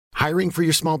Hiring for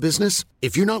your small business?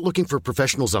 If you're not looking for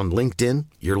professionals on LinkedIn,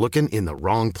 you're looking in the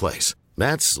wrong place.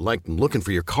 That's like looking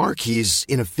for your car keys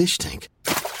in a fish tank.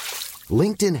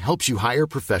 LinkedIn helps you hire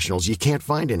professionals you can't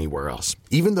find anywhere else,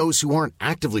 even those who aren't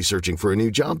actively searching for a new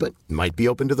job but might be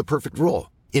open to the perfect role.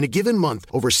 In a given month,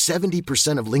 over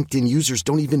 70% of LinkedIn users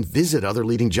don't even visit other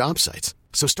leading job sites.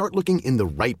 So start looking in the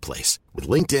right place. With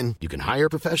LinkedIn, you can hire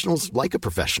professionals like a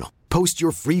professional. Post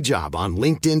your free job on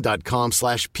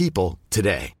linkedin.com/people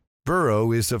today.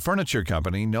 Burrow is a furniture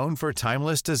company known for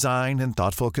timeless design and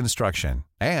thoughtful construction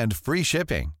and free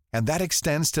shipping, and that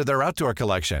extends to their outdoor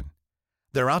collection.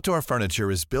 Their outdoor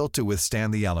furniture is built to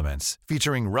withstand the elements,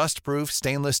 featuring rust-proof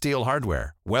stainless steel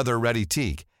hardware, weather-ready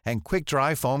teak, and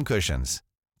quick-dry foam cushions.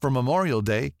 For Memorial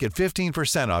Day, get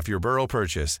 15% off your Burrow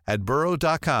purchase at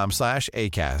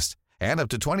burrow.com/ACAST and up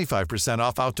to 25%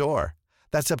 off outdoor.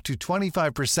 That's up to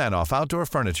 25% off outdoor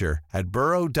furniture at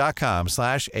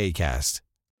burrow.com/ACAST.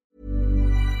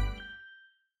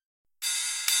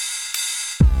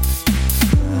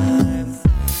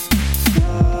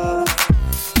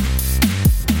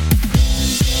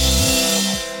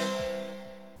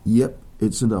 Yep,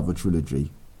 it's another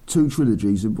trilogy. 2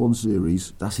 trilogies in one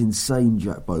series. That's insane,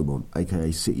 Jack Beaumont,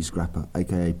 aka City Scrapper,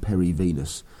 aka Perry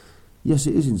Venus. Yes,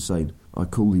 it is insane, I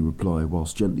coolly reply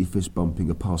whilst gently fist-bumping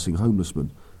a passing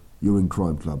homelessman. You're in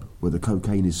Crime Club, where the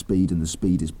cocaine is speed and the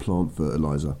speed is plant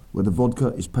fertiliser, where the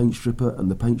vodka is paint stripper and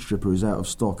the paint stripper is out of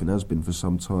stock and has been for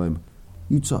some time.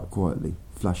 You tuck quietly,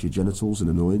 flash your genitals in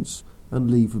annoyance, and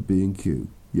leave for B&Q.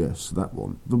 Yes, that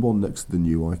one, the one next to the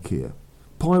new IKEA.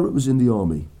 Pirate was in the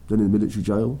army, then in military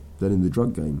jail, then in the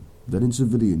drug game, then in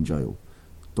civilian jail.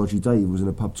 Dodgy Dave was in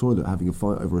a pub toilet having a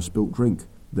fight over a spilt drink,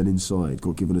 then inside,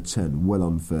 got given a 10, well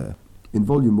unfair. In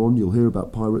Volume 1 you'll hear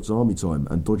about Pirate's army time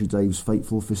and Dodgy Dave's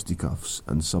fateful fisticuffs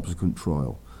and subsequent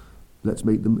trial. Let's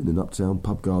meet them in an uptown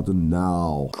pub garden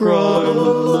now.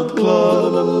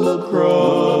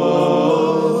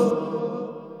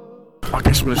 I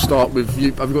guess I'm going to start with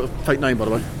you. Have you got a fake name, by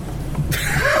the way?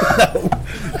 No.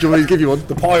 Do you want me to give you one?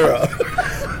 The Pirate.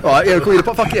 Alright, yeah, we'll call you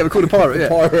the, fuck it, yeah, we'll call you the Pirate, yeah.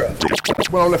 Pirate.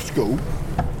 When I left school,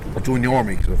 I joined the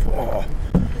army because I thought,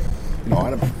 I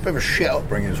had a bit of a shit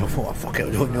upbringing, so I thought, fuck it,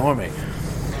 I'll join the army.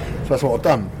 So that's what I've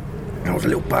done. And I was a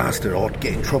little bastard, I'd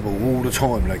get in trouble all the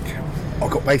time. Like, I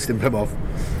got based in Plymouth,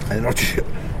 and then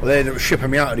they ended up shipping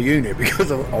me out of the unit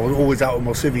because I was always out with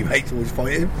my civvy mates, always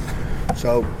fighting.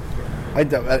 So I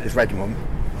ended up at this regiment.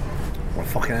 I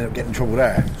fucking ended up getting in trouble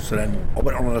there. So then I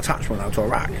went on an attachment out to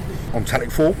Iraq on Telic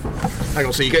 4. Hang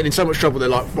on, so you're getting in so much trouble, they're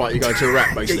like, right, you're going to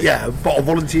Iraq, basically? Yeah, but I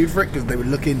volunteered for it because they were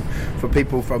looking for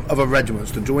people from other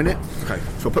regiments to join it. Okay.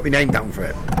 So I put my name down for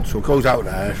it. So it goes out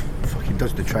there, fucking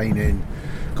does the training,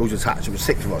 goes attached. There was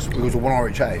 6 of us. It goes to 1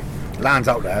 RHA, lands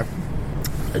out there,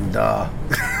 and I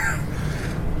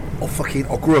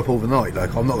grew up overnight,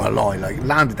 like, I'm not gonna lie, like,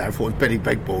 landed there, thought it was Billy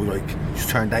Big Balls, like, just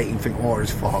turned 18, think, oh,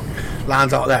 as fuck,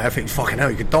 lands out there, I think, fucking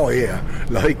hell, you could die here,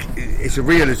 like, it's a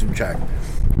realism check.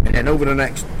 And then over the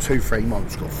next 2-3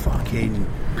 months, got fucking,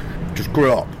 just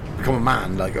grew up, become a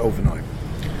man, like, overnight.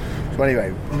 So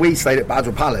anyway, we stayed at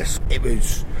Badger Palace. It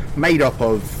was made up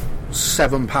of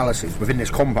 7 palaces within this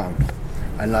compound,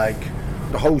 and, like,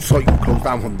 the whole site got closed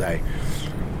down one day,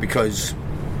 because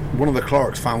one of the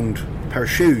clerks found pair of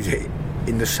shoes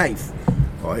in the safe,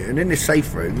 right? And in this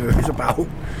safe room there was about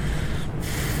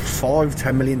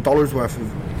 $5-10 million worth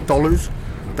of dollars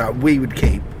that we would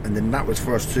keep, and then that was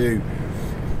for us to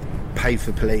pay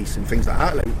for police and things like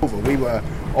that. Like, we were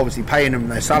obviously paying them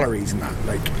their salaries and that,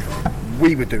 like,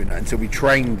 we were doing that until we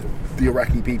trained the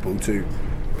Iraqi people to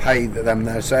pay them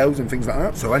their sales and things like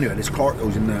that. So anyway, this clerk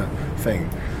goes in the thing,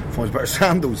 finds a pair of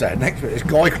sandals there next to it. This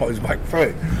guy climbs back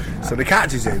through, so they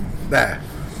catches him there.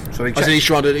 So they he's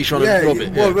trying to rob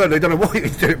it. Well, they don't know what he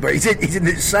was doing, but he's in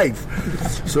it safe.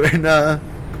 So then,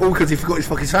 all because he forgot his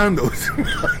fucking sandals.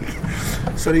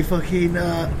 So they fucking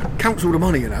counts all the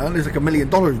money, and there's like $1 million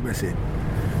missing.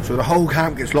 So the whole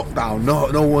camp gets locked down.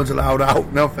 No one's allowed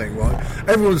out. Nothing. Right?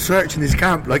 Everyone's searching this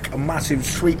camp like a massive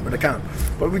sweep of the camp,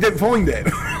 but we didn't find it.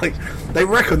 Like, they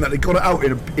reckon that they got it out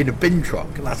in a bin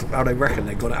truck, and that's how they reckon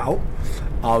they got it out.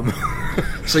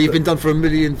 So you've been done for $1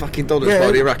 million fucking by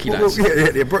the Iraqi lads?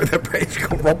 The British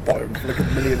got robbed by them for like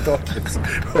 $1 million.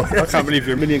 I can't believe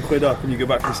you're £1 million up and you go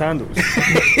back for sandals.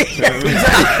 Shit,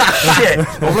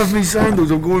 I've left me sandals,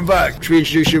 I'm going back. Should we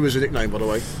introduce you as a nickname, by the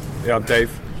way? Yeah, I'm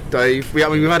Dave. Dave. We've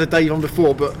had a Dave on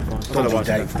before, but I don't know why.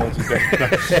 Dave.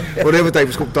 Well, the other Dave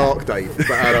was called Dark Dave.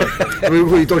 But we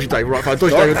call you Dodgy Dave, right? Fine.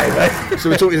 Dodgy Dave. So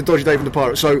we're talking to Dodgy Dave and the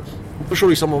Pirate. So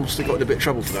surely someone must have got in a bit of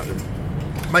trouble for that then.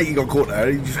 matey got caught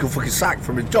there. He just got fucking sacked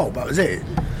from his job. That was it.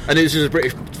 And this is a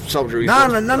British soldier. No.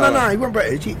 He wasn't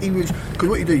British. He was, because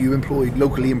what you do, you employ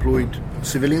locally employed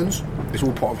civilians. It's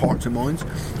all part of Hearts and Minds.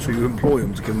 So you employ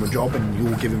them to give them a job, and you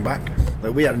all give him back.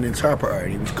 Like, we had an interpreter,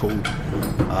 and he was called.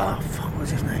 What was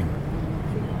his name?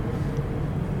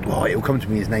 Well, it'll come to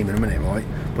me his name in a minute, right?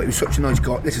 But he was such a nice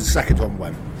guy. This is the second time I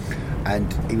went,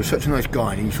 and he was such a nice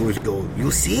guy, and he used to always go,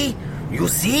 "You see."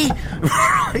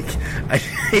 Right? And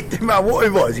it didn't matter what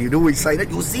it was, he'd always say that.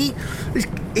 "You'll see."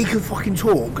 He could fucking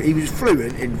talk. He was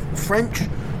fluent in French,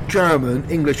 German,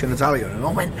 English and Italian. And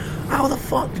I went, "How the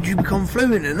fuck did you become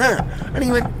fluent in that?" And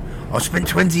he went, "I spent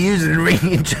 20 years in an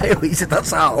Iranian jail." He said,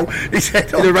 "That's how." He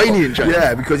said, in Iranian jail?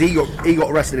 Yeah, because he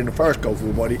got arrested in the first Gulf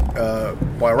War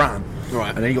by Iran.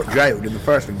 Right. And then he got jailed in the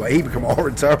first thing, but he became our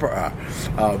interpreter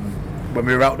when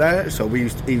we were out there. So he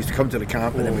used to come to the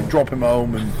camp, and then we'd drop him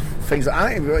home and things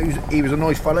like that. He was a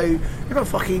nice fellow. He was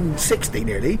fucking 60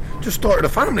 nearly. Just started a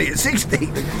family at 60.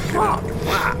 Fuck,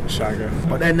 wow. Shagger.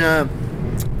 But then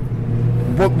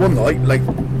one night, like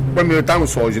when we were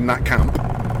downsizing that camp,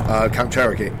 Camp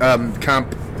Cherokee,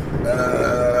 Camp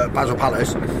Basil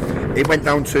Palace, it went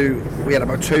down to, we had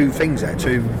about 2 things there,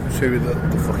 two of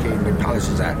the fucking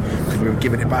palaces there, because we were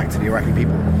giving it back to the Iraqi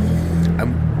people.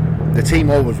 And the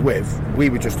team I was with, we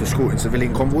were just escorting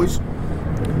civilian convoys.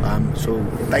 So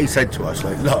they said to us,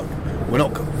 like, "Look,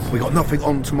 we got nothing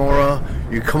on tomorrow.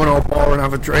 You come in our bar and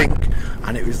have a drink."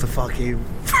 And it was the fucking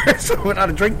first time I had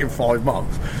a drink in 5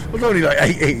 months. I was only like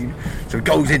 18, so it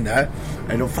goes in there,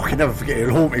 and I'll fucking never forget it.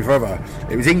 It'll haunt me forever.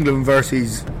 It was England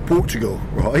versus Portugal,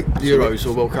 right? Euros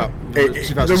or World Cup.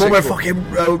 The one where fucking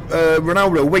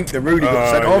Ronaldo winked and Rooney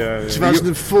got sent off. Yeah.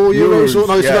 2004 Euros, or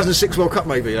no, yeah. 2006 World Cup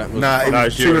maybe. That was. Nah, it was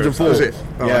it's 2004. Euros. Was it?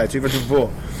 Yeah, Right. 2004.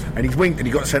 And he's winked and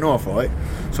he got sent off, right?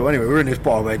 So anyway, we were in this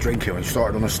bar, we were drinking. We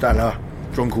started on a Stella,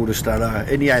 drunk all the Stella.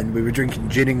 In the end, we were drinking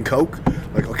gin and Coke.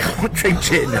 Like, I can't drink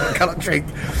gin, I cannot drink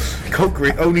Coke.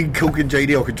 Only Coke and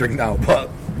JD I could drink now. But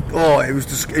it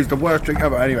was the worst drink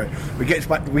ever. Anyway, we get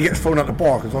thrown out the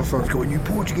bar because I started going, "You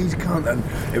Portuguese cunt!" And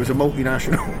it was a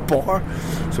multinational bar.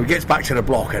 So he gets back to the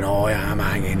block, and I'm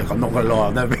hanging. Look, I'm not gonna lie,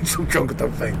 I've never been so drunk, I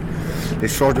don't think.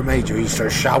 This Sergeant Major, he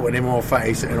starts shouting in my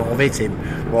face, and I've hit him,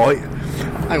 right?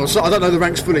 Hang on, so I don't know the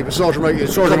ranks fully, but Sergeant Major.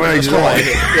 Sergeant Major's high.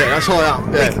 Yeah, that's high up.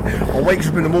 Yeah. I wakes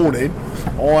up in the morning,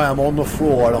 I am on the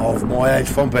floor and off my head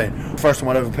thumping. First time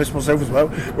I'd ever pissed myself as well.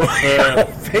 I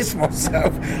pissed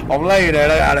myself. I'm laying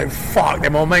there like, fuck.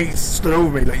 Then my mate stood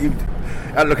over me, like, he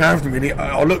had to look after me. And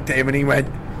I looked at him and he went,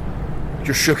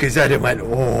 just shook his head and went,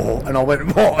 "Oh." And I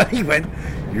went, "What?" And he went,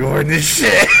 "You're in this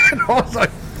shit." And I was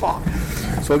like, fuck.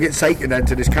 So I get taken then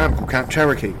to this camp called Camp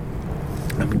Cherokee.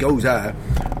 And he goes there,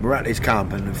 we're at this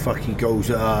camp, and the fuck he goes,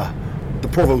 the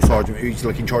provost sergeant, who's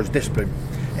like in charge of discipline,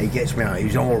 he gets me out.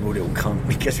 He's an horrible little cunt.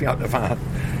 He gets me out the van,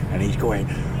 and he's going,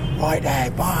 "Right there,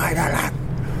 by the lad."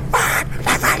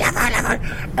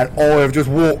 And I have just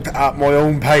walked at my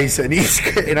own pace, and he's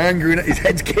getting angry, and his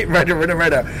head's getting redder and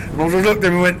redder. And I just looked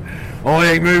at him and went,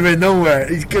 "I ain't moving nowhere."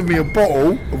 He's given me a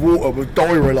bottle of water with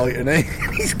Dyrolite in it.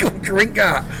 He's got to drink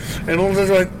that. And I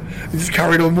just went, he just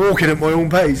carried on walking at my own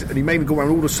pace, and he made me go around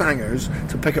all the sangers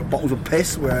to pick up bottles of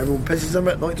piss where everyone pisses them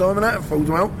at night time and that, and throws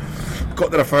them out.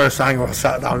 Got to the first sanger, I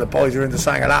sat down, the boys were in the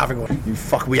sanger laughing, going, "You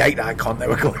fuck, we ate that cunt." They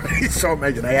were going, so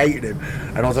amazing, they hated him.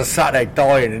 And I was just sat there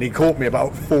dying, and he caught me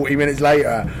about 40 minutes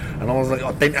later, and I was like,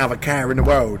 I didn't have a care in the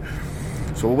world.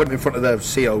 So I went in front of the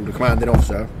CO, the commanding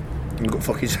officer, and got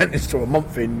fucking sentenced to a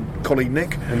month in Collie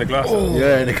Nick. In the glass house.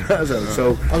 Yeah, in the glass house. So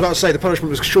I was about to say, the punishment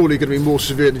was surely going to be more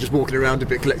severe than just walking around a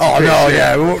bit collecting. oh piss, no,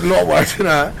 yeah, a lot worse than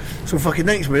that. So fucking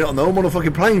next minute, I don't know, I'm on a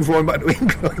fucking plane flying back to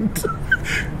England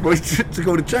to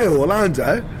go to jail or land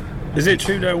there. Is it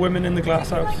true there are women in the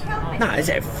glass house? Nah, is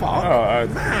it fuck? Oh,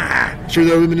 Sure,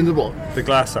 there are women in the what? the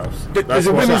glass house. There's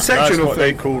a women's section That's of what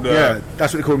they called. yeah,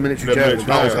 that's what they call military the jail.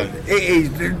 military jail. It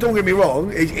is. Don't get me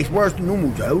wrong. It's worse than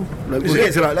normal jail. Like, we'll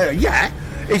get to that later. Yeah,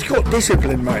 it's got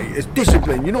discipline, mate. It's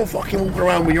discipline. You're not fucking walking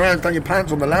around with your hands down your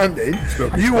pants on the landing. You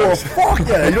are you're not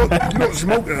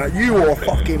smoking that. You are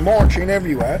fucking marching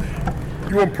everywhere.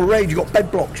 You're on parade. You got bed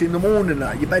blocks in the morning.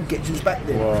 That your bed gets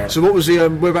inspected. Wow. So what was the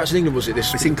whereabouts in England was it?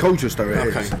 This It's in Colchester, it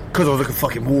is. Okay. Because I was like a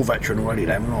fucking war veteran already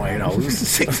then, right? You know,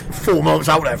 4 months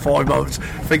out there, 5 months,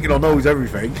 thinking I knows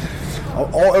everything. I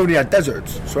only had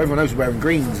deserts, so everyone else was wearing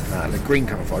greens and the green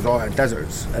camouflage. I had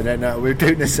deserts, and then we were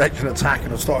doing this section attack,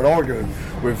 and I started arguing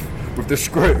with with the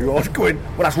screw. I was going,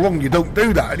 well, that's wrong, you don't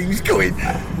do that. And he was going,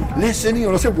 listen,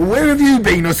 and I said, well, where have you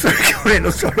been? I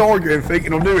started arguing,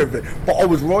 thinking I knew everything. But I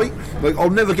was right. Like, I'll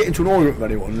never get into an argument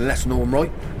with anyone unless I know I'm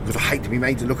right, because I hate to be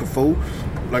made to look a fool.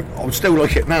 Like, I'm still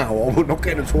like it now. I would not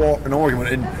get into an argument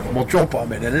in my job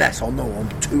I'm in unless I know I'm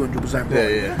 200% right.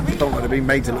 Yeah. I don't want to be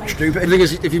made to look stupid. The thing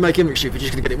is, if you make him look stupid, you're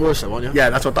just going to get it worse, though, aren't you? Yeah,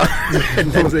 that's what That's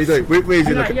what you do. We're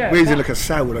usually like a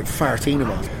cell with like 13 of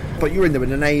us. But you're in there with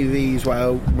the Navy as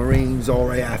well, Marines,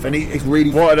 RAF, and it's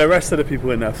really... What are the rest of the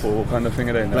people in there for? What kind of thing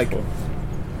are they in there like for?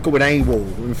 going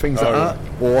AWOL and things like that.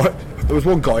 Or there was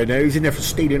one guy in there who's in there for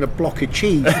stealing a block of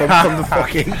cheese from the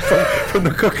fucking from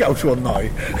the cookhouse one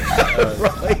night.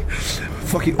 Right?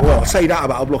 Fucking, well, I say that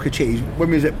about a block of cheese. When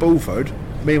we was at Bulford,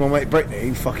 me and my mate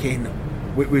Brittany,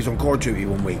 we was on guard duty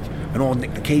one week, and I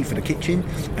nicked the key for the kitchen,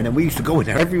 and then we used to go in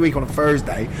there every week on a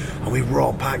Thursday, and we'd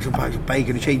roll packs and packs of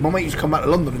bacon and cheese. My mate used to come back to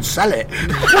London and sell it,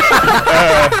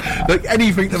 like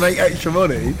anything to make extra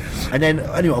money. And then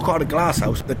anyway, I got out of the glass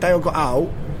house. The day I got out,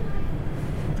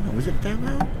 was it down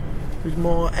there? It was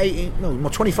my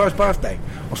 21st birthday.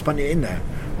 I spent it in there.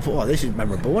 I thought, oh, this is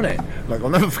memorable, isn't it? Like, I'll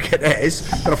never forget this.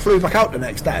 Then I flew back out the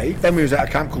next day. Then we was at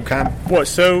a camp called Camp. What,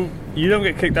 so you don't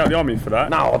get kicked out of the army for that?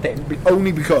 No, I didn't.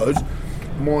 Only because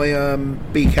my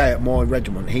BK at my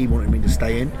regiment, he wanted me to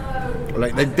stay in.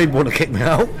 Like, they did want to kick me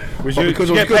out. Did you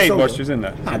get paid whilst you was in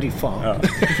there? I did far.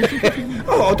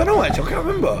 Oh, I don't know actually, I can't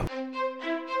remember.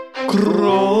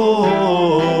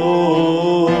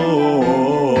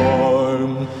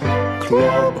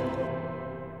 Club.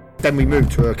 Then we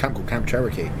moved to a camp called Camp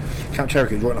Cherokee. Camp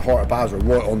Cherokee was right in the heart of Basra,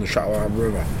 right on the Shatawam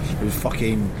River. It was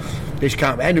fucking... This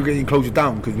camp ended up getting closed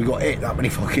down because we got hit that many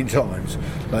fucking times.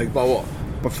 Like, by what?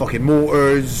 By fucking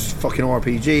mortars, fucking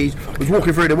RPGs. I was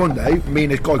walking through there one day, me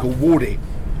and this guy called Wardy.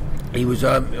 He was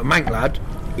a Manc lad.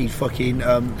 He's fucking...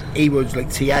 he was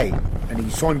like TA. And he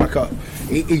signed back up.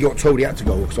 He got told he had to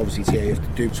go because obviously TA has to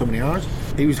do so many hours.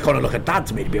 He was kind of like a dad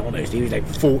to me, to be honest. He was like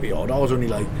 40 odd. I was only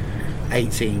like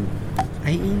 18,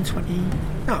 20.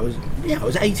 No, I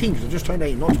was 18 because I just turned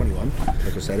 18, not 21.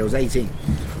 Like I said, I was 18.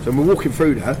 So we're walking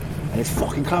through there, and this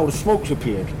fucking cloud of smoke's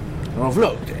appeared. And I've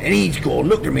looked, and he's gone,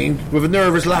 looked at me with a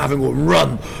nervous laugh and going,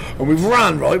 run. And we've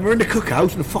ran, right? We're in the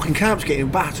cookhouse, and the fucking camp's getting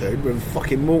battered with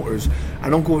fucking mortars.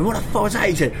 And I'm going, what the fuck is that?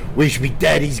 He said, we should be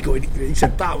dead. He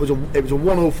said it was a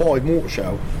 105 mortar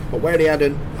shell, but where they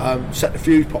hadn't set the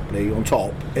fuse properly on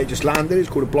top, it just landed. It's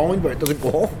called a blind, but it doesn't go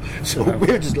off. So we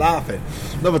were just laughing.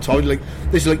 Another time, like,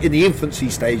 this is like in the infancy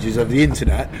stages of the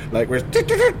internet, like where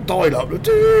it's dial up,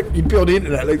 you'd be on the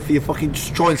internet like for your fucking,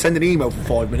 just try and send an email for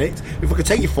 5 minutes. If I could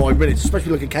take you 5 minutes,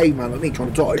 especially like a caveman like me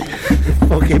trying to type,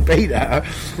 fucking be there.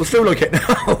 We'll still like it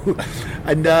now.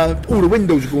 And all the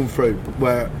windows are going through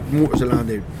where mortars are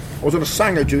landing. I was on a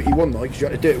Sanger duty one night because you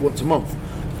had to do it once a month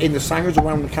in the Sangers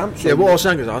around the camp. So yeah, what are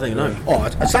Sangers? I don't even know. Oh,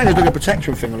 a Sanger's like a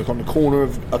protection thing like on the corner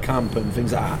of a camp and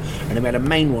things like that. And then we had a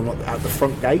main one at the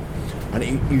front gate, and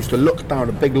it used to look down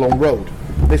a big long road.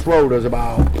 This road was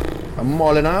about a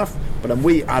mile and a half, but then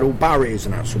we had all barriers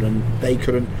and that, so then they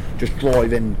couldn't just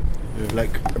drive in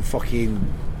like and fucking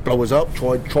blow us up,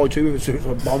 try to if it's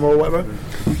a bomber or whatever.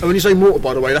 And when you say mortar,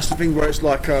 by the way, that's the thing where it's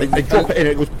like they drop it in,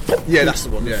 it goes pop, yeah, that's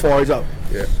the one. Yeah, fires up.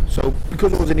 Yeah. So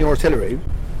because I was in the artillery,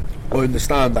 I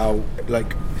understand how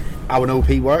an OP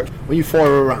works. When you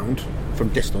fire around from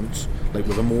distance, like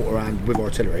with a mortar and with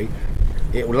artillery,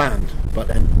 it will land. But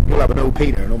then you'll have an OP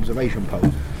there, an observation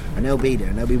post, and they'll be there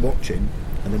and they'll be watching,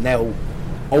 and then they'll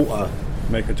alter.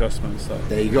 Make adjustments. So.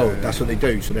 There you go. Yeah. That's what they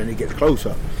do. So then it gets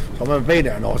closer. So I remember being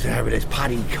there and I was there with this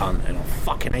Paddy cunt, and I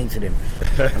fucking hated him.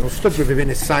 And I stood with him in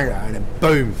his Sanger, and then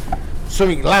boom,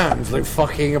 something lands like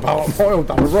fucking about a mile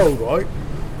down the road, right?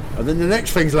 And then the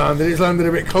next thing's landed. It's landed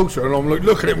a bit closer, and I'm like,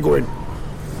 look at him going,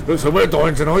 look, so we're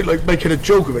dying tonight, like making a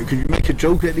joke of it. Could you make a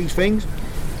joke at these things?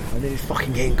 And then it's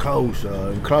fucking getting closer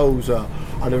and closer,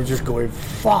 and I'm just going,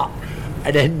 fuck.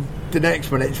 And then the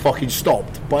next minute it's fucking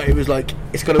stopped, but it was like,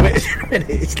 it's got a bit in a minute.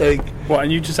 It's like, what,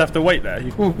 and you just have to wait there?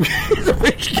 Well, you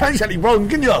can't exactly run,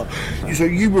 can you? So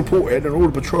you report it, and all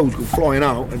the patrols go flying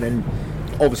out, and then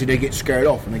obviously they get scared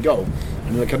off and they go.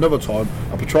 And like another time,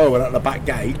 a patrol went out the back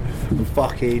gate, and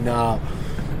fucking the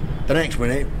next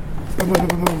minute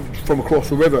from across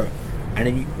the river, and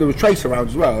then there was tracer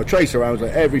rounds as well. A tracer rounds,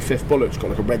 like every fifth bullet's got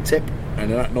like a red tip, and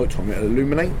then at night time it'll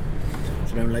illuminate.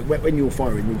 So then, like when you're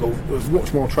firing, you go,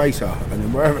 watch more tracer, and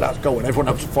then wherever that's going, everyone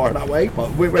else will fire that way.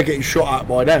 But we're getting shot at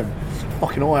by them.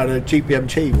 Fucking I had a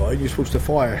GPMG, right? You're supposed to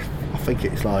fire, I think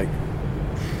it's like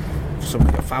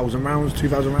something like 1,000 rounds,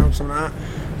 2,000 rounds, something like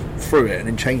that, through it, and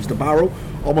then change the barrel.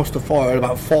 I must have fired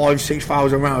about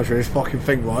 5,000-6,000 rounds for this fucking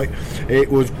thing, right? It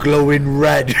was glowing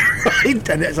red, right?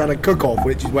 And it's had a cook-off,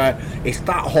 which is where it's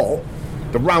that hot.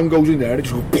 The round goes in there and it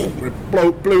just goes,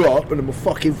 it blew up, and then my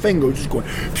fucking finger was just going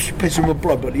pissing my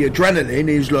blood. But the adrenaline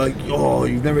is like, oh,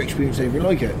 you've never experienced anything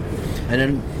like it. And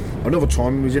then another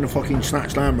time we was in a fucking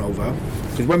snatched Land Rover,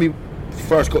 because when we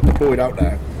first got deployed out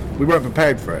there, we weren't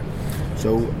prepared for it.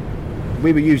 So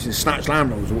we were using snatched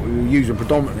Land Rovers, what we were using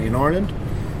predominantly in Ireland.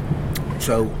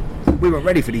 So we weren't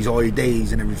ready for these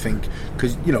IEDs and everything,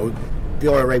 because, you know, the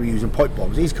IRA were using pipe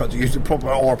bombs. These cunts are using proper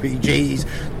RPGs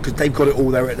because they've got it all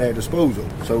there at their disposal.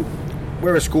 So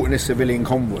we're escorting this civilian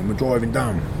convoy and we're driving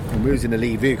down, and we was in the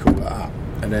lead vehicle like that,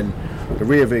 and then the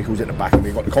rear vehicle's at the back and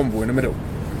we've got the convoy in the middle.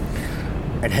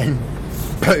 And then,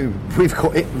 boom, we've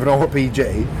got hit with an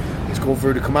RPG. It's gone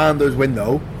through the commander's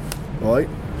window, right?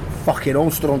 Fucking all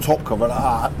stood on top cover like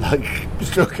that, like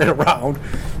just looking around,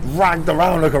 ragged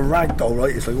around like a rag doll,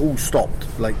 right? It's like all stopped,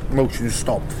 like motion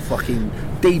stopped, fucking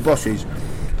D-buses.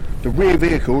 The rear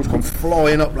vehicle's gone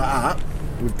flying up like that,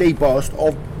 with D-bust,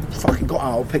 I've fucking got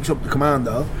out, picks up the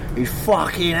commander, his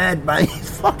fucking head, mate,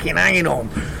 he's fucking hanging on,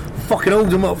 fucking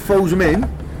holds him up, throws him in,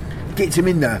 gets him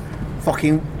in there,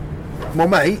 fucking, my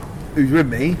mate, who's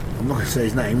with me, I'm not going to say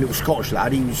his name, little Scottish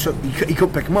lad, he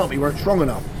couldn't pick him up, he weren't strong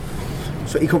enough.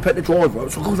 So he could pick the driver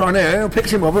up, so he goes around there,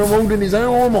 picks him up, and I'm holding his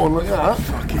arm on like that.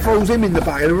 Fucking throws him in the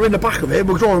back, and we're in the back of it,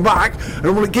 we're driving back, and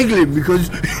I'm like giggling because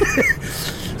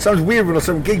sounds weird when I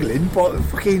say I'm giggling, but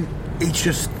fucking, it's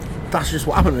just, that's just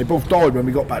what happened. They both died when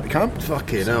we got back to camp.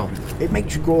 Fucking hell. It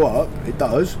makes you grow up, it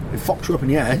does. It fucks you up in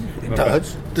the head, it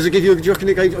does. Does it give you, do you reckon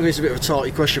it gave, I mean, it's a bit of a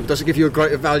tarty question, but does it give you a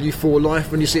greater value for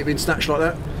life when you see it being snatched like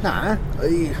that? Nah,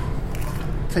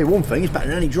 tell you one thing, it's better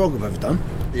than any drug I've ever done.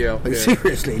 Yeah. Like,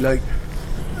 seriously, like,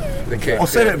 I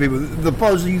say that to people, the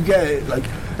buzz you get, like,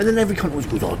 and then every cunt always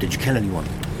goes, oh, did you kill anyone?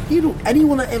 You know,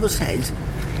 anyone that ever says,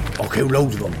 I killed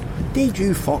loads of them, did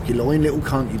you? Fuck, you lying little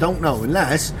cunt, you don't know,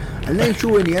 unless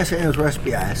you're in the SAS or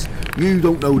SBS, you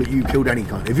don't know that you killed any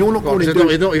cunt. If you're not going in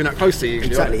you're not even that close to you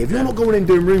usually. Exactly, if you're not going in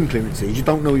doing room clearances, you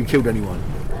don't know you killed anyone,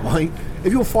 right?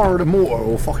 If you're firing a mortar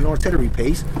or fucking artillery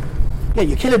piece, yeah,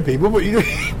 you're killing people, but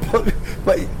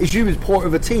but it's you as part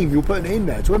of a team, you're putting it in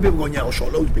there. So when people go, yeah, I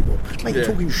shot loads of people, mate, you're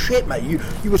talking shit, mate. You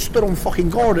were stood on fucking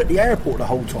guard at the airport the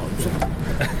whole time. So,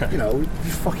 you know,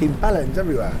 just fucking ballons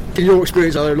everywhere. In your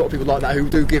experience, are there a lot of people like that who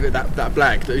do give it that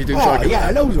blag that you do? Oh, yeah,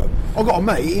 loads of them. I've got a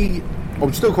mate,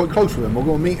 I'm still quite close with him. I'll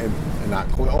go and meet him and that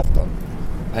quite often.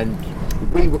 And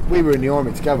we were in the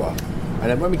army together. And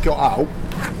then when we got out,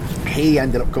 he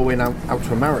ended up going out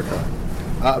to America.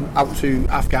 Out to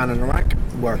Afghan and Iraq,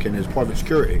 working as private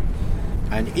security,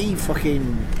 and he's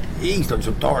done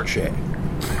some dark shit.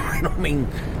 You know what I mean?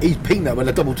 He's pinged them when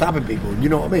they're double tapping people. You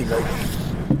know what I mean? Like,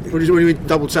 when you mean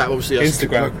double tap, obviously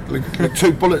Instagram, like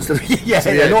 2 bullets. Not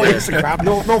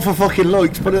Instagram, not for fucking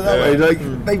likes. Put it that way. Like,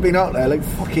 they've been out there, like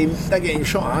fucking, they're getting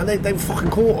shot at. They fucking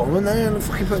caught them, and they're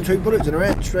fucking putting 2 bullets in their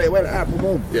head straight away. Like that,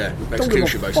 boom. Yeah, don't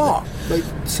give a fuck. Like,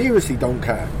 seriously, don't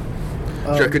care.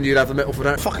 Do you reckon you'd have the medal for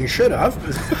that? Fucking should have.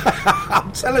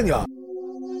 I'm telling you.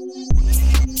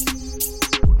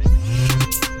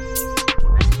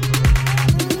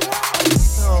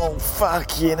 Oh,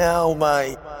 fucking hell,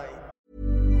 mate.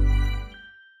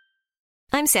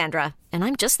 I'm Sandra, and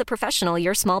I'm just the professional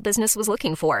your small business was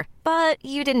looking for. But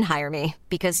you didn't hire me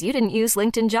because you didn't use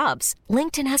LinkedIn Jobs.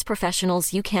 LinkedIn has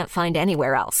professionals you can't find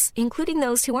anywhere else, including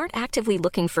those who aren't actively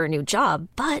looking for a new job,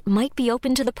 but might be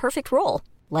open to the perfect role,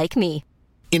 like me.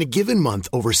 In a given month,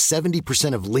 over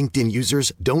 70% of LinkedIn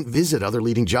users don't visit other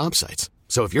leading job sites.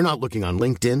 So if you're not looking on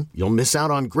LinkedIn, you'll miss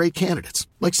out on great candidates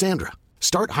like Sandra.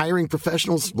 Start hiring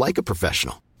professionals like a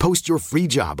professional. Post your free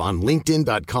job on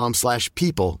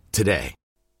linkedin.com/people today.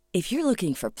 If you're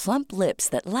looking for plump lips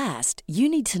that last, you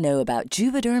need to know about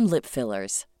Juvederm lip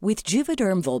fillers. With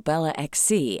Juvederm Volbella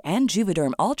XC and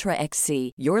Juvederm Ultra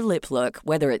XC, your lip look,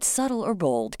 whether it's subtle or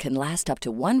bold, can last up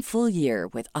to 1 full year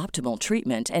with optimal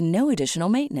treatment and no additional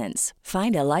maintenance.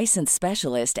 Find a licensed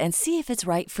specialist and see if it's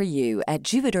right for you at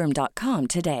Juvederm.com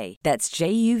today. That's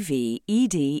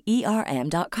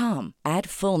JUVEDERM.com. Add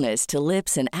fullness to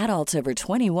lips in adults over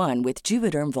 21 with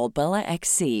Juvederm Volbella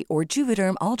XC or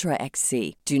Juvederm Ultra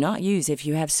XC. Do not use if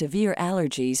you have severe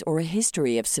allergies or a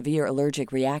history of severe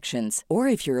allergic reactions, or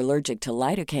if you're allergic to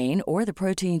lidocaine or the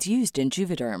proteins used in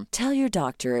Juvederm. Tell your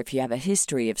doctor if you have a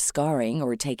history of scarring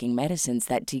or taking medicines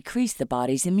that decrease the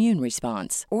body's immune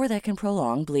response or that can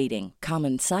prolong bleeding.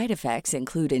 Common side effects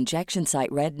include injection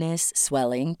site redness,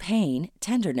 swelling, pain,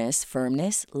 tenderness,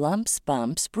 firmness, lumps,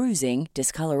 bumps, bruising,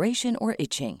 discoloration, or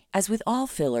itching. As with all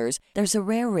fillers, there's a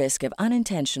rare risk of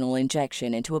unintentional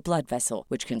injection into a blood vessel,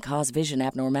 which can cause vision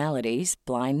abnormalities abnormalities,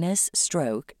 blindness,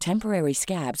 stroke, temporary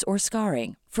scabs, or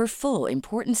scarring. For full,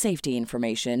 important safety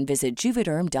information, visit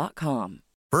Juvederm.com.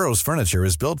 Burrow's furniture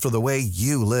is built for the way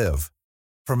you live.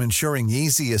 From ensuring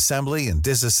easy assembly and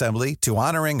disassembly to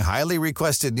honoring highly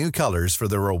requested new colors for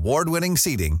their award-winning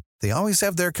seating, they always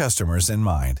have their customers in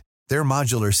mind. Their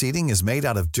modular seating is made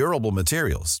out of durable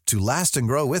materials to last and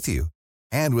grow with you.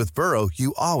 And with Burrow,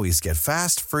 you always get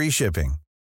fast, free shipping.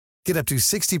 Get up to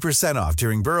 60% off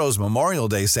during Burrow's Memorial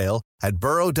Day sale at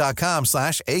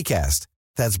burrow.com/ACAST.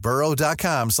 That's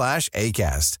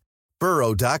burrow.com/ACAST.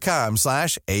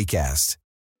 burrow.com/ACAST.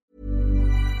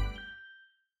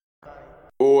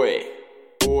 Oi,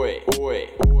 oi, oi, oi,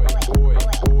 oi, oi,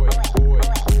 oi,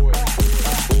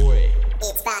 oi.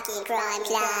 It's fucking Crime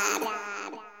Club.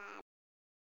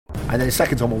 And then the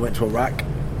second time I went to Iraq,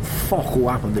 fuck all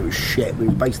happened. It was shit. We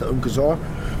were based at Qasr.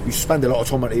 We spend a lot of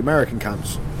time at the American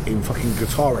camps in fucking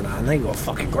Qatar and that, and they got a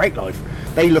fucking great life.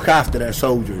 They look after their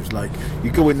soldiers. Like,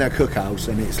 you go in their cookhouse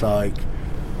and it's like,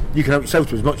 you can help yourself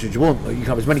to as much as you want. Like, you can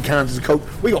have as many cans of Coke.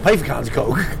 We got to pay for cans of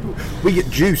Coke. We get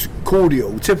juice,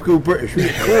 cordial, typical British. We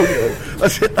get cordial.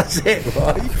 That's it,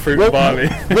 right? Fruit barley.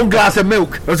 One glass of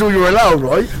milk. That's all you're allowed,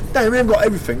 right? Damn, they've got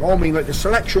everything. I mean, like, the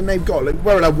selection they've got, like,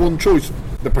 we're allowed one choice.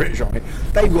 The British Army,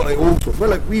 they've got like all sorts.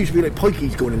 We used to be like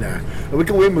pikeys going in there, and we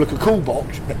go in with like a cool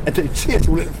box, and they'd see us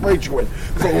all in the fridge going,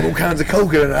 got all kinds of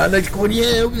Coke in there, and they're just going,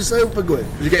 yeah, help yourself, and going.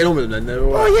 You're getting on with them then? They're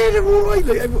all right. Oh yeah, they're all right.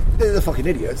 Like, they're the fucking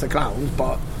idiots, they're clowns,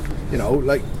 but you know,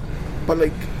 like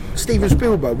Steven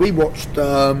Spielberg. We watched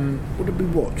what did we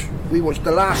watch? We watched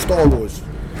the last Star Wars,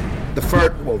 the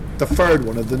third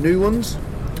one of the new ones.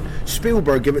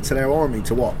 Spielberg gave it to their army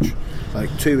to watch, like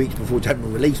 2 weeks before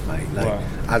general release, mate. Like, wow.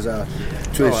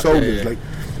 To his soldiers. Yeah. Like,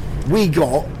 we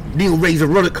got Neil Razor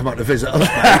Ruddock come out to visit us,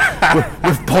 mate,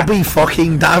 with Bobby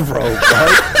fucking Davro,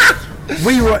 right?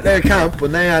 We were at their camp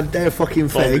when they had their fucking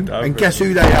thing, and guess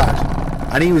who they had?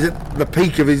 And he was at the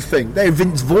peak of his thing. They had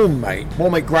Vince Vaughn, mate. My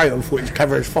mate Graham thought he was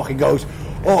clever as fucking goes,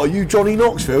 oh, are you Johnny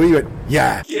Knoxville? He went,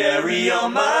 yeah. Carry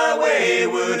on my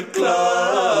wayward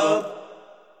club.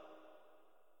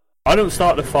 I don't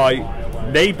start the fight.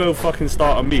 They both fucking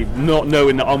start on me, not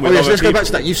knowing that I'm with other let's people. go back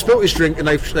to that. You've spilt his drink and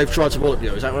they've tried to wallop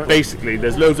you, is that right? Basically,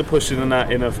 there's loads of pushing and that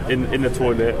in the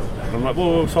toilet. And I'm like,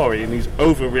 well, sorry, and he's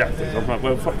overreacting. I'm like,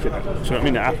 well, fuck it. Do you know what I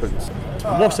mean? It happens.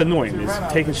 What's annoying is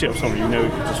taking shit off someone you know you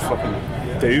can just fucking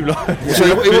do. Like, so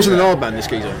he wasn't an hard man, this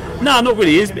geezer? No, not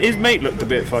really. His mate looked a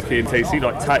bit fucking tasty,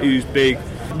 like tattoos, big.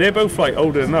 They're both like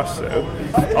older than us, though.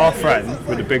 Our friend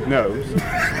with the big nose,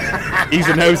 he's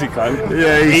a nosy cunt.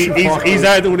 Yeah, he's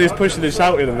had all this pushing and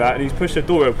shouting and that, and he's pushed the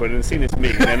door open and seen it's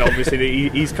me. And then obviously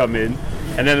he's come in,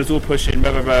 and then it's all pushing,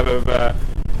 blah, blah, blah, blah, blah.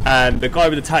 And the guy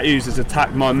with the tattoos has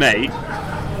attacked my mate.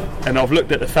 And I've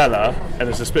looked at the fella, and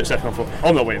there's a split second I thought,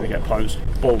 I'm not waiting to get punched.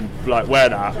 Boom, like, wear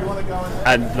that.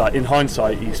 And like, in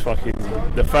hindsight, he's fucking,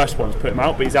 the first one's put him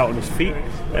out, but he's out on his feet.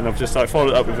 And I've just like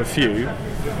followed up with a few.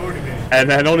 And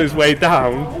then on his way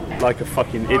down, like a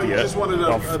fucking idiot,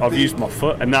 I've used my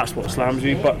foot, and that's what slams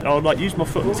you. But I'll like use my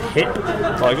foot on his hip.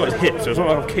 Like, I got his hip, so it's not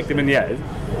like I've kicked him in the head.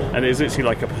 And it's literally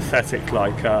like a pathetic,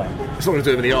 like... it's not going to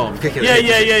do him in the arm, kicking yeah.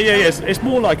 It's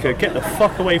more like a get the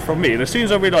fuck away from me. And as soon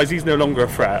as I realise he's no longer a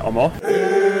threat, I'm off. Hey,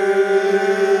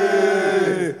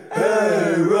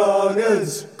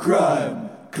 Ronan's Crime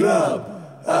Club.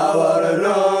 I want to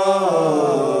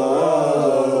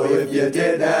know if you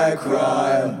did that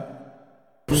crime.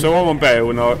 So I'm on bail,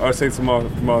 and I say to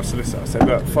my solicitor, I said,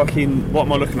 look, fucking, what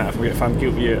am I looking at if I get found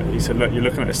guilty? He said, look, you're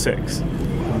looking at a 6.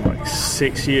 I'm like,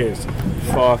 6 years?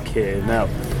 Fucking hell.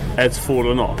 Head's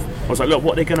fallen off. I was like, look,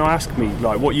 what are they going to ask me?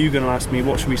 Like, what are you going to ask me?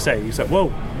 What should we say? He said,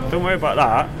 well, don't worry about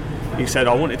that. He said,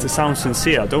 I want it to sound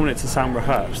sincere. I don't want it to sound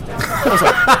rehearsed.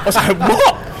 I was like,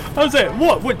 what? I was like,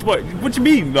 what? What do you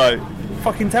mean? Like,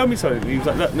 fucking tell me something. He was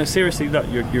like, look, no, seriously, look,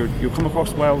 you'll come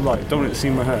across well, like, don't want it to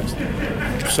seem rehearsed.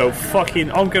 So fucking,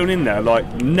 I'm going in there, like,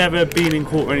 never been in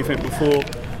court or anything before.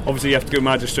 Obviously, you have to go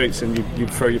magistrates and you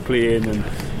throw your plea in, and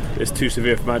it's too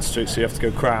severe for magistrates, so you have to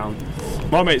go Crown.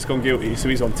 My mate's gone guilty, so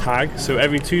he's on tag. So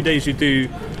every 2 days you do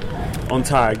on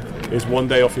tag is 1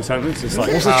 day off your sentence. It's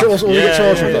like, what do you get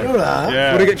charged with?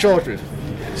 Yeah. What do you get charged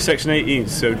with? Section 18,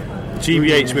 so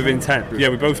GBH with intent. Yeah,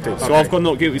 we both did. So okay. I've got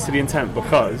not guilty to the intent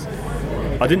because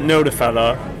I didn't know the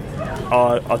fella.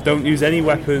 I don't use any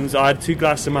weapons. I had 2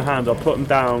 glasses in my hand. I put them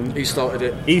down. He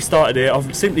started it.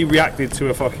 I've simply reacted to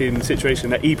a fucking situation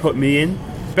that he put me in.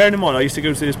 Bearing in mind, I used to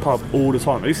go to this pub all the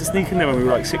time. I used to sneak in there when we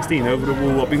were like 16, over the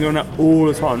wall. I've been going there all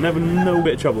the time. Never no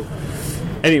bit of trouble.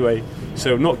 Anyway,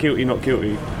 so not guilty.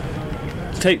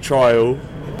 Take trial.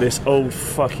 This old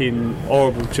fucking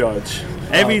horrible judge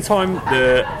Every time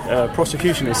the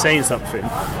prosecution is saying something,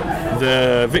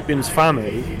 the victim's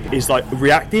family is like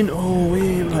reacting,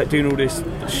 we're like doing all this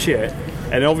shit.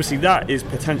 And obviously that is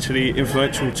potentially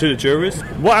influential to the jurors.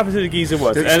 What happened to the geezer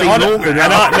was, and I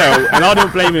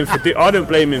don't blame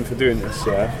him for doing this,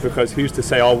 because who's to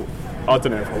say I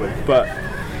don't know if I would, but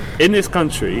in this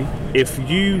country, if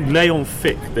you lay on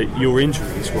thick that your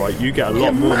injuries, right, you get a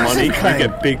lot more money. You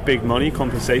get big money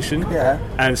compensation. Yeah.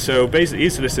 And so basically,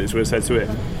 his solicitors would have said to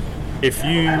him,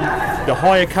 the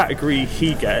higher category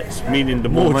he gets, meaning the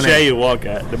more jail I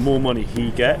get, the more money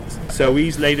he gets. So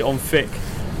he's laid it on thick.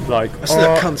 Like, that's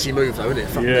a cunty move, though,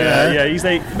 isn't it? He's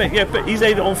laid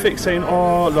it on thick, saying,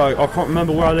 like, I can't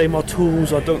remember where I lay my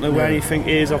tools. I don't know where anything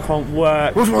is. I can't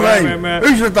work. What's my name?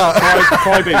 Who said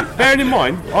that? Bearing in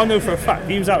mind, I know for a fact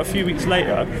he was out a few weeks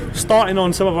later, starting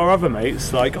on some of our other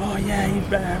mates, like,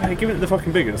 giving it the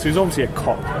fucking big one. So he's obviously a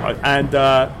cop, right? And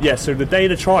so the day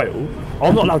of the trial,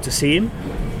 I'm not allowed to see him.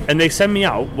 And they send me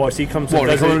out whilst he comes and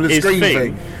does his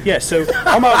thing. Yeah, so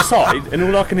I'm outside, and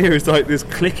all I can hear is like this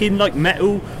clicking, like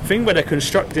metal thing where they're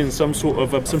constructing some sort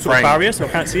of barrier, so I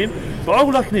can't see him. But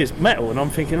all I can hear is metal, and I'm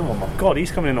thinking, oh my god,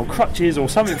 he's coming in on crutches or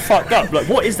something fucked up. Like,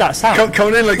 what is that sound?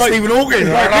 Coming in like Stephen Hawking.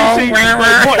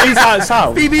 What is that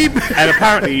sound? Beep beep. And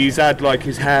apparently he's had like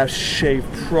his hair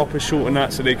shaved proper short and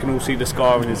that, so they can all see the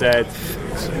scar on his head.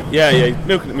 Yeah,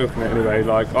 milking it anyway.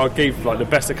 Like, I gave like the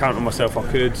best account of myself I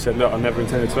could. Said, look, I never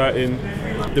intended to hurt him.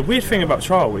 The weird thing about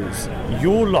trial is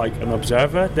you're like an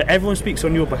observer that everyone speaks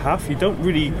on your behalf. You don't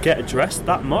really get addressed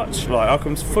that much. Like, I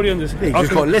can fully understand. You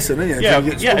just got to listen, don't you?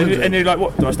 Yeah, and they're like,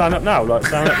 what? Do I stand up now? Like,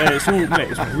 stand up there. It's all, mate,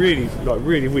 it's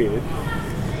really weird.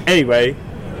 Anyway,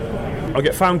 I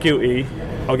get found guilty.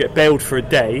 I'll get bailed for a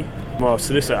day. My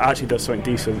solicitor actually does something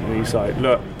decent, and he's like,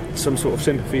 look, some sort of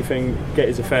sympathy thing, get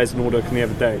his affairs in order, can he have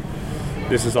a day?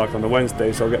 This is like on the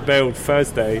Wednesday, so I'll get bailed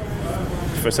Thursday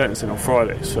for sentencing on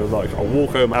Friday. So like, I'll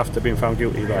walk home after being found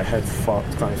guilty, like head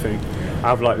fucked kind of thing. I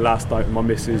have like last night with my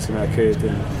missus and her kid,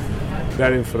 and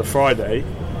then in for the Friday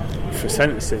for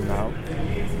sentencing now.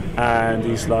 And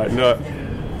he's like, look,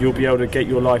 you'll be able to get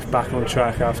your life back on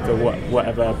track after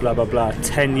whatever, blah blah blah,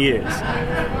 10 years.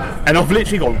 And I've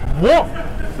literally gone, what?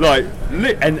 Like,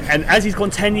 and as he's gone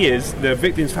 10 years, the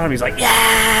victim's family's like,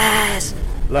 yes,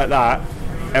 like that.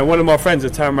 And one of my friends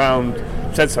had turned around,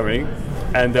 said something,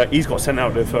 and he's got sent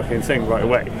out the fucking thing right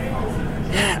away.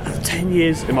 Yeah, 10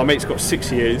 years, and my mate's got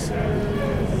 6 years.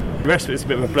 The rest of it's a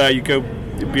bit of a blur. You go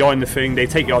behind the thing, they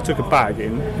take you. I took a bag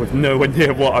in with nowhere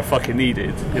near what I fucking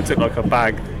needed. It took like a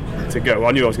bag to go.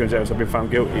 I knew I was going to jail, so I've been found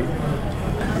guilty.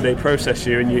 They process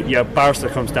you, and your barrister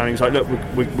comes down and he's like, look,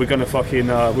 we're going to fucking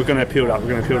we're going to appeal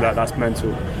that, that's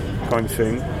mental, kind of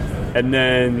thing. And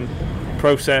then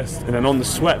processed, and then on the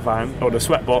sweat van or the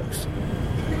sweat box,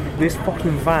 this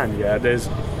fucking van,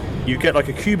 you get like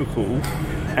a cubicle,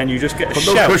 and you just get a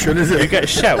shelf. No cushion, is it? You get a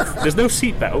shelf. There's no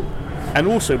seatbelt, and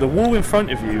also the wall in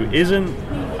front of you isn't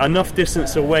enough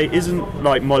distance away. Isn't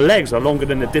like, my legs are longer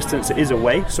than the distance it is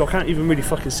away, so I can't even really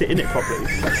fucking sit in it properly.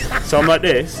 So I'm like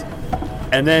this.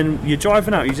 And then you're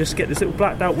driving out, you just get this little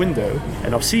blacked out window,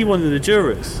 and I'll see one of the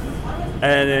jurors.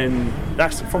 And then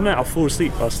from there I'll fall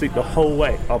asleep. I'll sleep the whole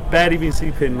way. I've barely been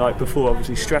sleeping like before,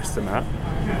 obviously stressed and that.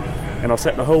 And I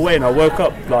slept the whole way, and I woke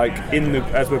up like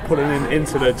as we're pulling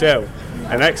into the jail.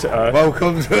 And Exeter.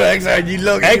 Welcome to Exeter. You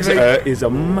look. Exeter is a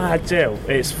mad jail.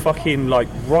 It's fucking like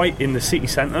right in the city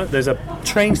centre. There's a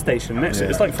train station next to it.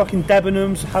 It's like fucking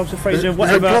Debenhams, House of Fraser,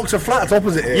 whatever. There's blocks of flats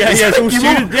opposite it. Yeah, it's all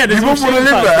student. Yeah, there's all student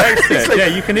flats next to it. Yeah,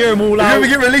 you can hear them all out. You ever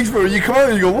get released from it? You come out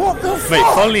and you go, what the fuck?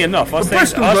 Mate, funnily enough, I stayed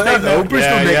there.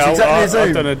 Bristol next, exactly the same.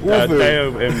 I've done a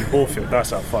day in Moorfield.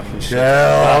 That's a fucking shit.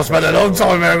 Yeah, I've spent a long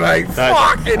time there, mate.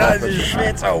 Fucking that's a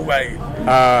shithole,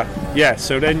 mate.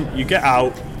 So then you get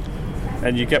out,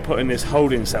 and you get put in this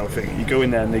holding cell thing. You go in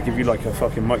there and they give you like a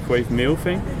fucking microwave meal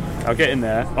thing. I'll get in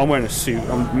there, I'm wearing a suit.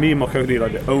 Me and my co-lead are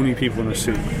like the only people in a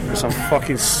suit. There's some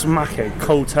fucking smackhead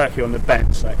cold turkey on the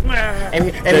bench. Like, have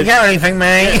you got anything,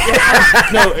 mate?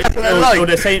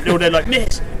 They're like,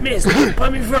 Miss,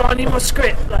 put me through, I need my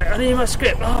script.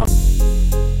 Oh.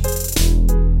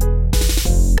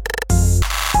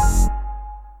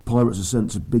 Pirates are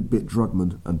sent to Big Bit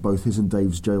Drugman, and both his and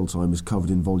Dave's jail time is covered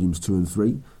in volumes 2 and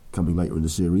 3. Coming later in the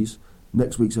series.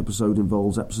 Next week's episode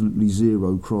involves absolutely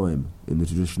zero crime in the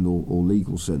traditional or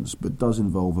legal sense, but does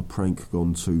involve a prank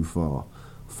gone too far.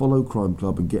 Follow Crime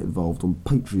Club and get involved on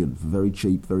Patreon for very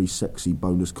cheap, very sexy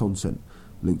bonus content.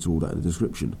 Link to all that in the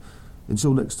description.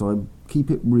 Until next time, keep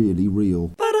it really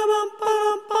real. Crime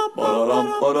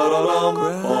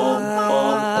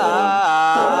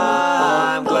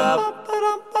Club.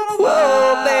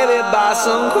 Whoa, baby, buy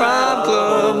some Crime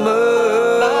Club merch.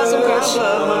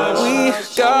 We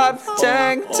got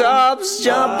tank tops,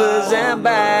 jumpers, and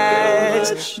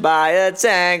bags. Buy a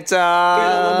tank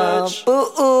top.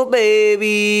 Ooh,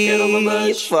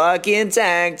 baby. Fucking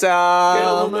tank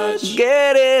top.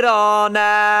 Get it all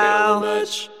now.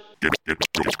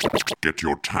 Get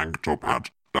your tank top at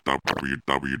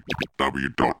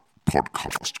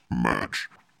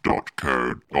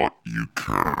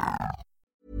www.podcastmerch.co.uk.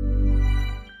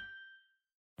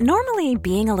 Normally,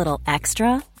 being a little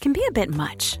extra can be a bit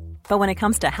much, but when it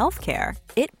comes to healthcare,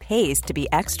 it pays to be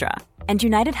extra. And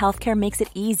United Healthcare makes it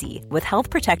easy with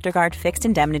Health Protector Guard fixed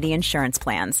indemnity insurance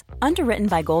plans. Underwritten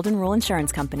by Golden Rule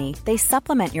Insurance Company, they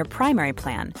supplement your primary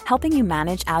plan, helping you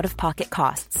manage out-of-pocket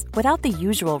costs without the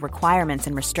usual requirements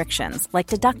and restrictions like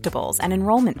deductibles and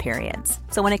enrollment periods.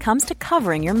 So when it comes to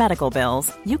covering your medical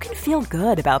bills, you can feel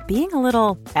good about being a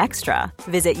little extra.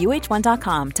 Visit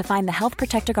UH1.com to find the Health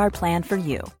Protector Guard plan for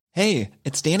you. Hey,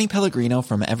 it's Danny Pellegrino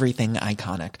from Everything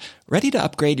Iconic. Ready to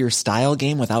upgrade your style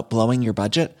game without blowing your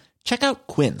budget? Check out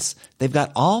Quince. They've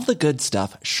got all the good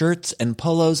stuff, shirts and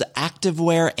polos,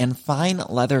 activewear, and fine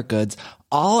leather goods,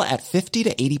 all at 50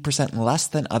 to 80% less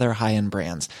than other high-end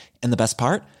brands. And the best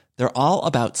part? They're all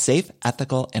about safe,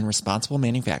 ethical, and responsible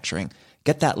manufacturing.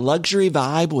 Get that luxury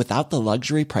vibe without the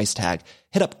luxury price tag.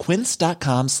 Hit up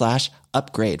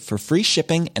quince.com/upgrade for free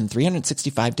shipping and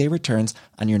 365-day returns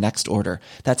on your next order.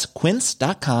 That's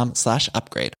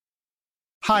quince.com/upgrade.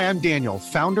 Hi, I'm Daniel,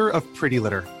 founder of Pretty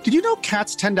Litter. Did you know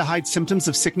cats tend to hide symptoms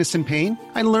of sickness and pain?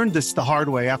 I learned this the hard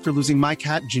way after losing my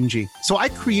cat, Gingy. So I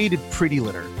created Pretty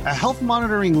Litter, a health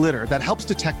monitoring litter that helps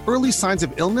detect early signs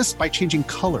of illness by changing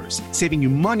colors, saving you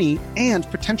money and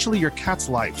potentially your cat's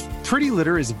life. Pretty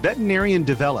Litter is veterinarian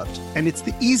developed, and it's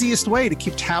the easiest way to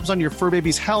keep tabs on your fur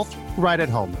baby's health right at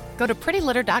home. Go to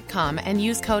prettylitter.com and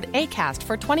use code ACAST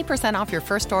for 20% off your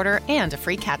first order and a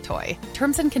free cat toy.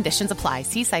 Terms and conditions apply.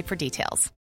 See site for details.